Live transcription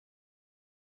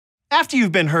After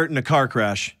you've been hurt in a car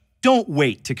crash, don't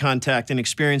wait to contact an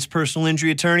experienced personal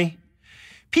injury attorney.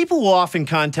 People will often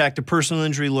contact a personal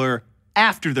injury lawyer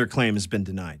after their claim has been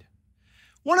denied.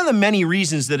 One of the many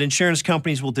reasons that insurance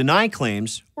companies will deny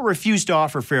claims or refuse to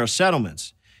offer fair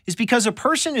settlements is because a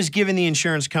person has given the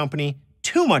insurance company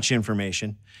too much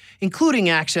information, including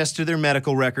access to their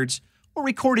medical records or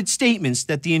recorded statements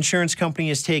that the insurance company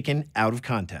has taken out of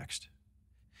context.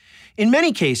 In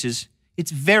many cases,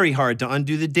 it's very hard to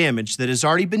undo the damage that has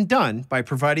already been done by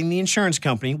providing the insurance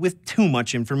company with too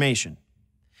much information.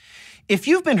 If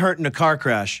you've been hurt in a car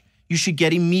crash, you should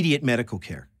get immediate medical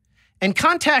care and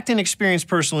contact an experienced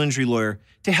personal injury lawyer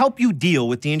to help you deal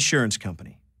with the insurance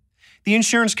company. The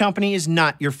insurance company is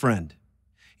not your friend.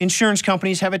 Insurance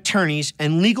companies have attorneys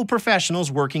and legal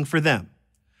professionals working for them.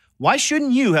 Why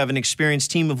shouldn't you have an experienced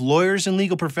team of lawyers and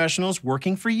legal professionals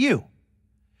working for you?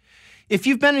 If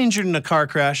you've been injured in a car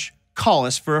crash, call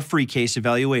us for a free case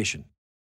evaluation.